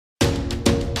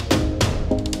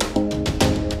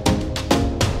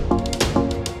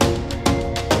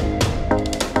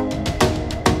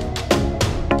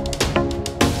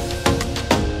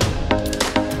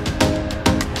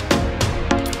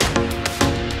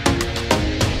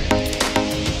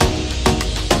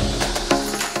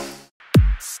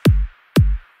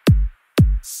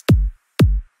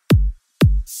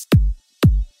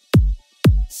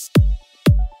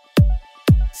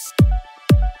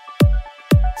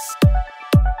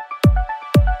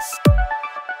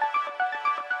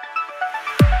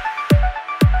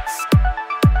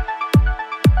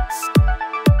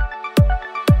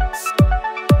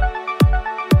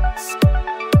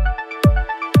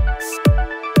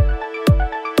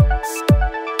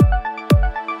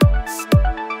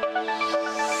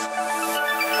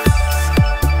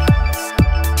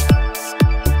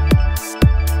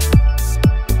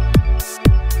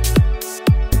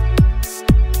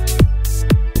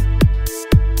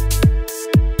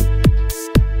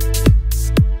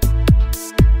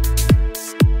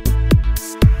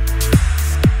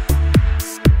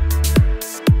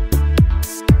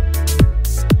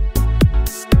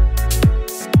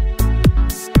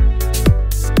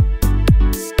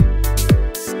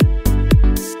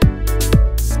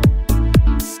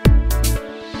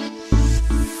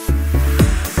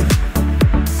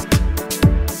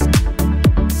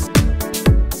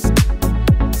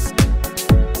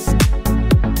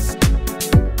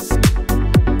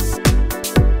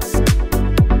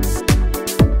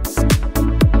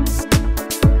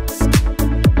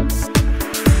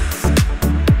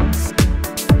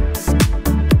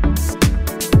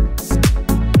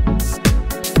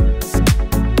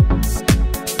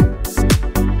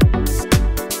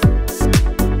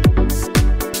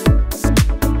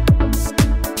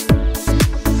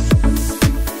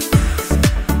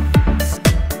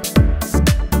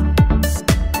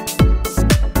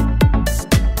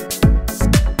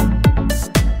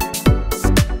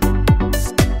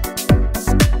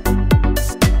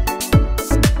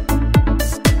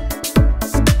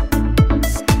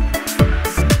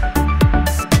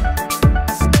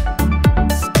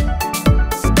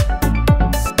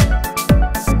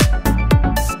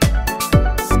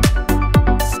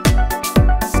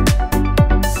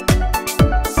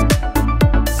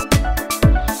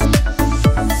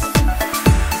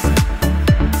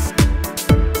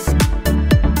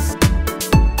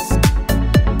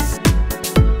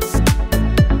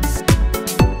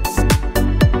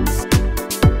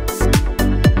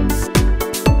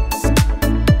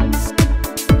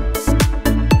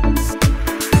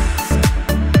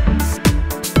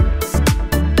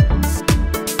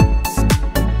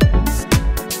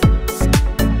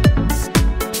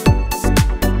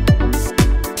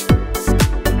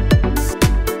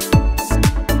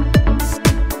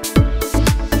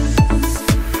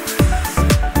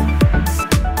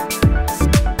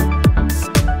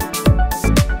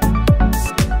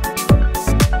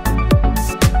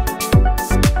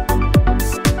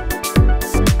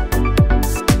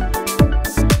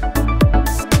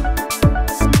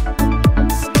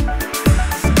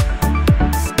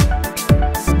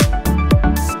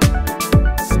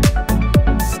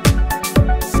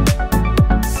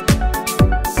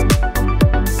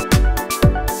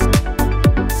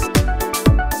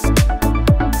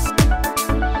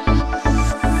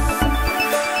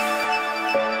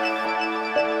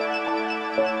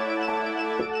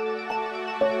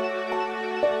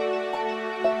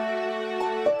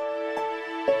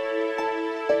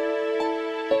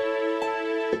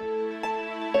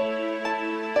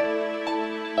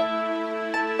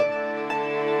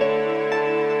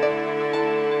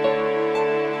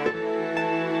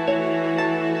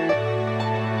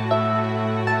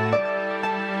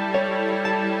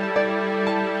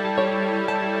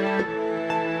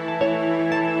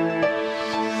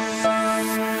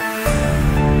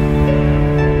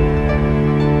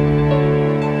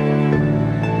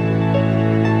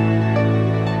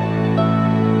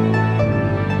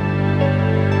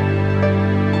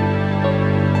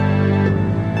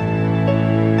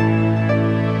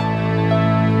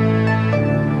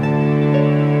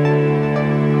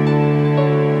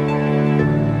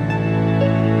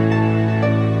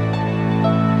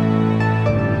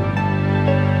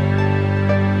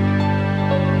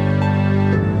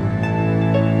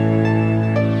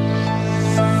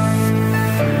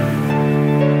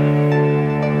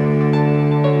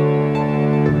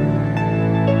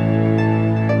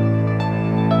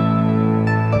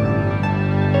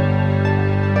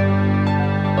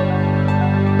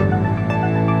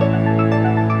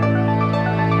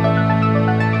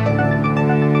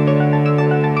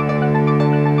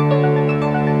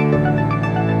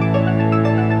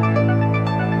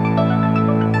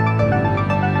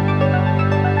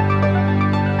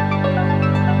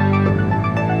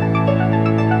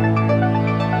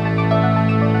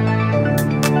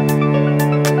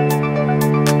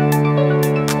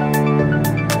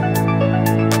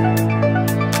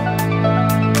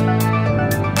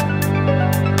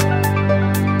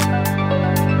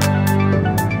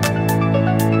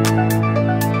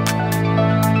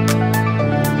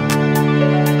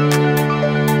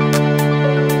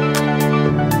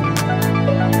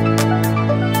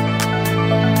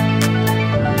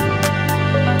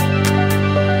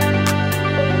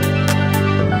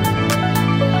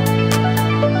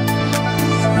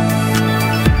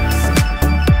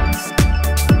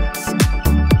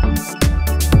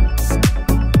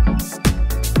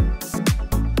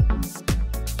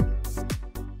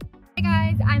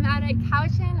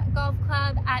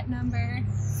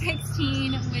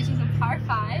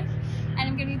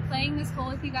playing this hole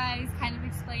with you guys, kind of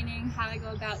explaining how I go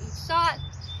about each shot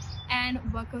and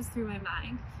what goes through my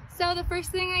mind. So the first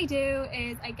thing I do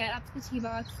is I get up to the tee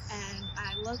box and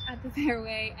I look at the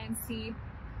fairway and see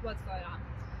what's going on.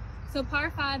 So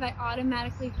par 5, I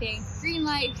automatically think green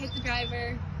light, hit the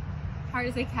driver hard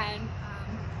as I can.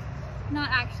 Not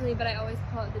actually, but I always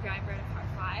pull out the driver at a par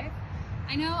 5.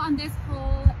 I know on this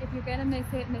hole, if you're gonna miss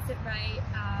it right.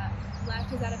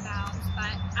 Left is out of bounds,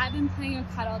 but I've been playing a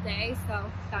cut all day,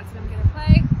 so that's what I'm gonna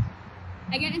play.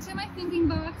 I get into my thinking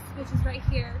box, which is right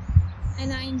here,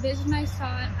 and I envision my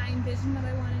shot. I envision what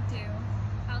I want to do.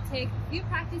 I'll take a few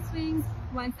practice swings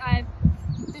once I've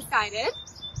decided.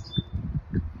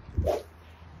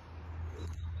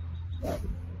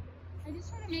 I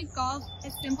just try to make golf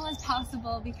as simple as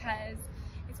possible because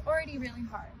it's already really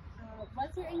hard.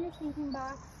 Once you're in your thinking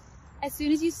box, as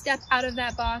soon as you step out of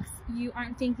that box, you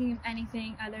aren't thinking of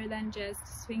anything other than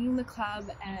just swinging the club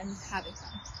and having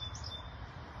fun.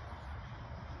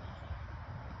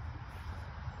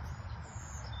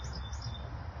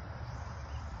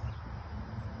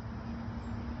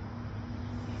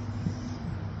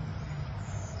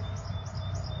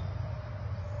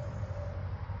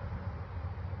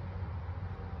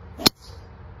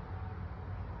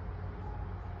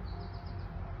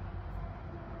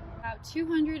 About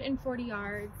 240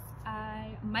 yards.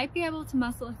 I might be able to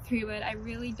muscle a 3-wood. I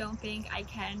really don't think I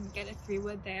can get a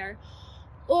 3-wood there.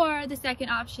 Or the second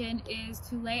option is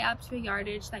to lay up to a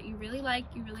yardage that you really like,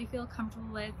 you really feel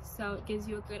comfortable with, so it gives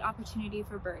you a good opportunity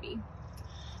for birdie.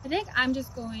 I think I'm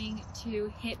just going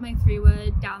to hit my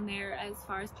 3-wood down there as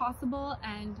far as possible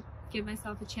and give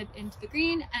myself a chip into the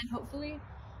green and hopefully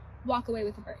walk away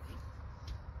with a birdie.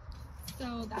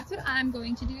 So that's what I'm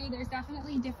going to do. There's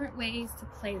definitely different ways to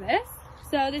play this.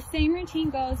 So the same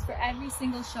routine goes for every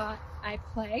single shot I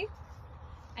play.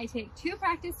 I take 2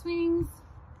 practice swings,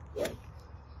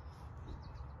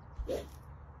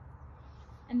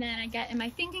 and then I get in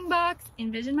my thinking box,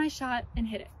 envision my shot, and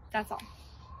hit it. That's all.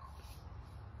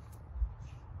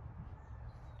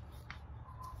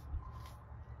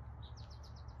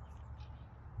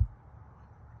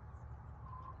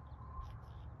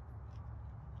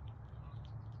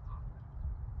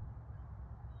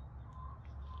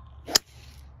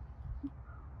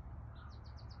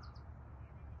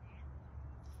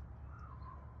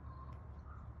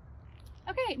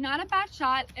 Okay, not a bad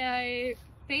shot. I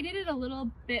faded it a little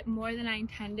bit more than I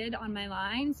intended on my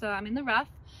line, so I'm in the rough,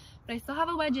 but I still have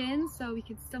a wedge in, so we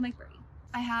can still make birdie.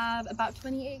 I have about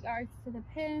 28 yards to the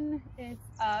pin. It's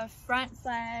a front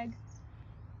flag,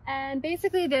 and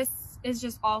basically this is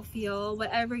just all feel,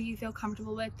 whatever you feel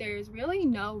comfortable with. There's really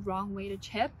no wrong way to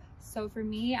chip. So for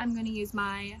me, I'm going to use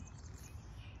my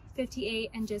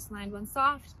 58 and just land one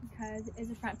soft because it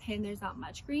is a front pin, there's not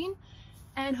much green,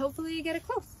 and hopefully get it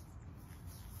close.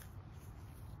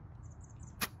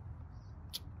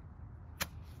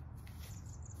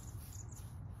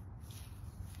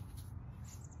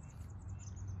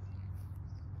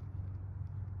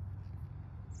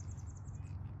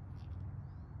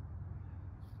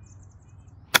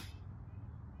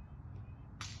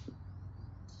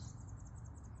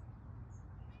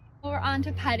 We're on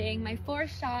to putting. My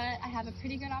 4th shot, I have a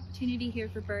pretty good opportunity here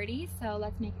for birdie, so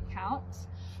let's make it count.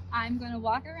 I'm going to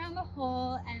walk around the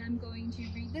hole and I'm going to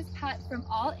read this putt from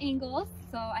all angles,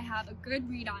 so I have a good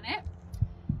read on it.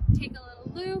 Take a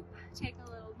little loop, take a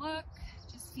little look,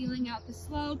 just feeling out the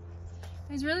slope.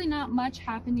 There's really not much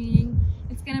happening.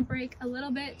 It's going to break a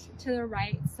little bit to the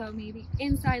right, so maybe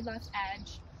inside left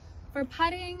edge. For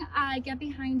putting, I get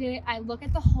behind it, I look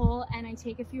at the hole, and I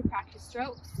take a few practice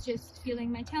strokes, just feeling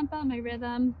my tempo, my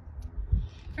rhythm.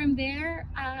 From there,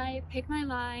 I pick my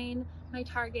line, my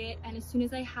target, and as soon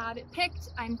as I have it picked,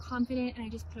 I'm confident and I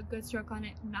just put a good stroke on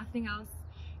it, nothing else.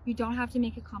 You don't have to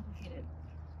make it complicated.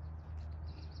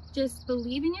 Just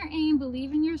believe in your aim,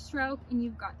 believe in your stroke, and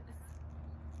you've got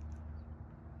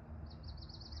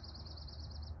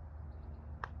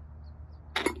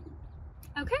this.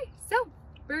 Okay, so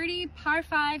birdie, par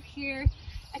 5 here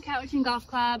at Cowichan Golf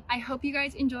Club. I hope you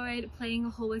guys enjoyed playing a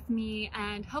hole with me,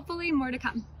 and hopefully more to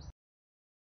come.